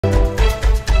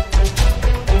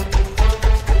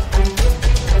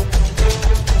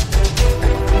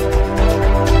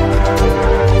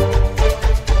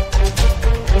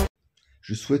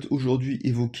souhaite aujourd'hui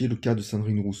évoquer le cas de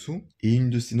Sandrine Rousseau et une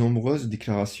de ses nombreuses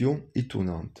déclarations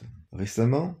étonnantes.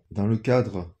 Récemment, dans le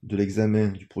cadre de l'examen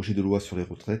du projet de loi sur les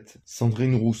retraites,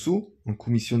 Sandrine Rousseau, en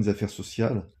commission des affaires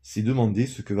sociales, s'est demandé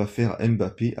ce que va faire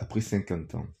Mbappé après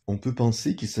 50 ans. On peut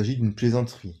penser qu'il s'agit d'une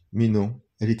plaisanterie, mais non,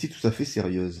 elle était tout à fait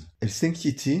sérieuse. Elle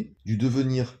s'inquiétait du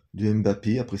devenir de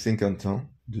Mbappé après 50 ans,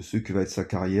 de ce que va être sa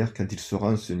carrière quand il sera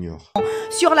un senior.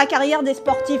 Sur la carrière des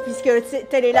sportifs, puisque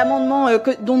tel est l'amendement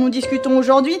dont nous discutons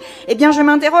aujourd'hui, eh bien je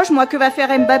m'interroge, moi, que va faire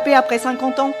Mbappé après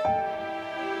 50 ans ?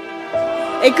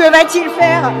 Et que va-t-il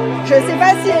faire ? Je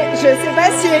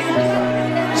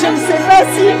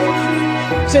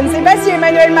ne sais pas si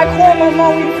Emmanuel Macron, au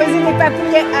moment où il faisait des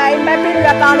papouilles à Mbappé, lui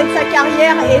a parlé de sa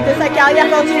carrière et de sa carrière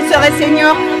quand il serait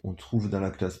senior. On trouve dans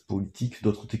la classe politique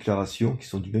d'autres déclarations qui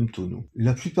sont du même tonneau.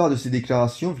 La plupart de ces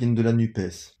déclarations viennent de la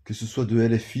NUPES, que ce soit de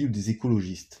LFI ou des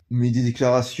écologistes. Mais des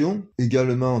déclarations,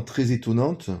 également très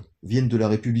étonnantes, viennent de la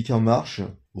République En Marche,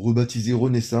 rebaptisée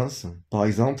Renaissance. Par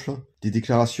exemple, des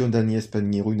déclarations d'Agnès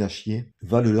Pannier-Runacher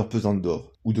valent leur pesant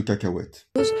d'or ou de cacahuètes.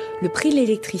 Le prix de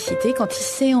l'électricité, quand il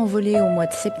s'est envolé au mois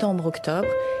de septembre-octobre,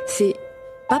 c'est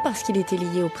pas parce qu'il était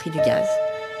lié au prix du gaz,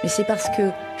 mais c'est parce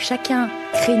que chacun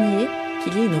craignait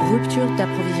qu'il y ait une rupture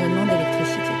d'approvisionnement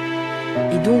d'électricité.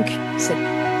 Et donc, cette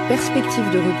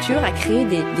perspective de rupture a créé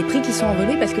des prix qui sont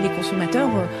envolés parce que les consommateurs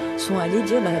sont allés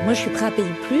dire moi je suis prêt à payer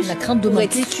plus, la crainte pour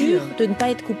être sûr de ne pas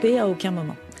être coupé à aucun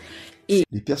moment. Et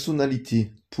les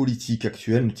personnalités politiques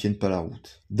actuelles ne tiennent pas la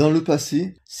route. Dans le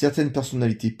passé, certaines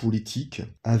personnalités politiques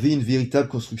avaient une véritable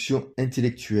construction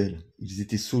intellectuelle. Ils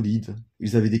étaient solides,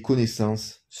 ils avaient des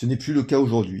connaissances. Ce n'est plus le cas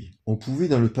aujourd'hui. On pouvait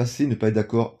dans le passé ne pas être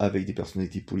d'accord avec des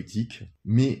personnalités politiques,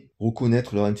 mais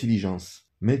reconnaître leur intelligence.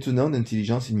 Maintenant,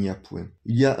 d'intelligence, il n'y a point.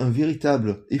 Il y a un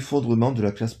véritable effondrement de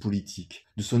la classe politique,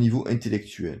 de son niveau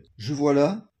intellectuel. Je vois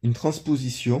là une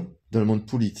transposition dans le monde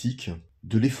politique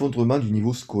de l'effondrement du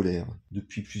niveau scolaire.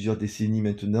 Depuis plusieurs décennies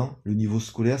maintenant, le niveau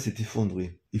scolaire s'est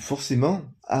effondré. Et forcément,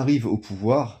 arrive au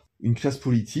pouvoir une classe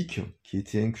politique qui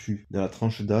était inclue dans la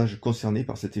tranche d'âge concernée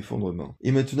par cet effondrement.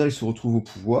 Et maintenant, ils se retrouvent au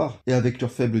pouvoir, et avec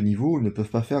leur faible niveau, ils ne peuvent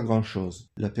pas faire grand-chose.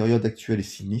 La période actuelle est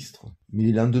sinistre, mais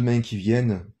les lendemains qui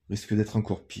viennent risquent d'être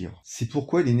encore pires. C'est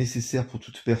pourquoi il est nécessaire pour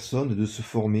toute personne de se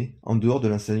former en dehors de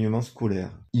l'enseignement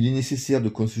scolaire. Il est nécessaire de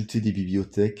consulter des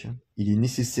bibliothèques, il est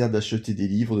nécessaire d'acheter des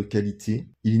livres de qualité,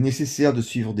 il est nécessaire de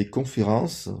suivre des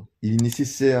conférences, il est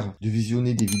nécessaire de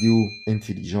visionner des vidéos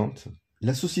intelligentes.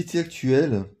 La société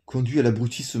actuelle conduit à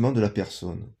l'abrutissement de la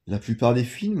personne. La plupart des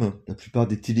films, la plupart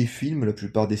des téléfilms, la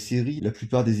plupart des séries, la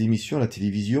plupart des émissions à la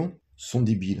télévision sont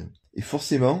débiles. Et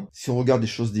forcément, si on regarde des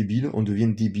choses débiles, on devient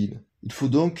débile. Il faut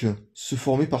donc se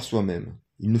former par soi-même.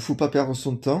 Il ne faut pas perdre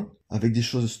son temps avec des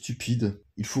choses stupides.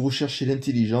 Il faut rechercher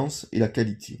l'intelligence et la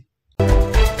qualité.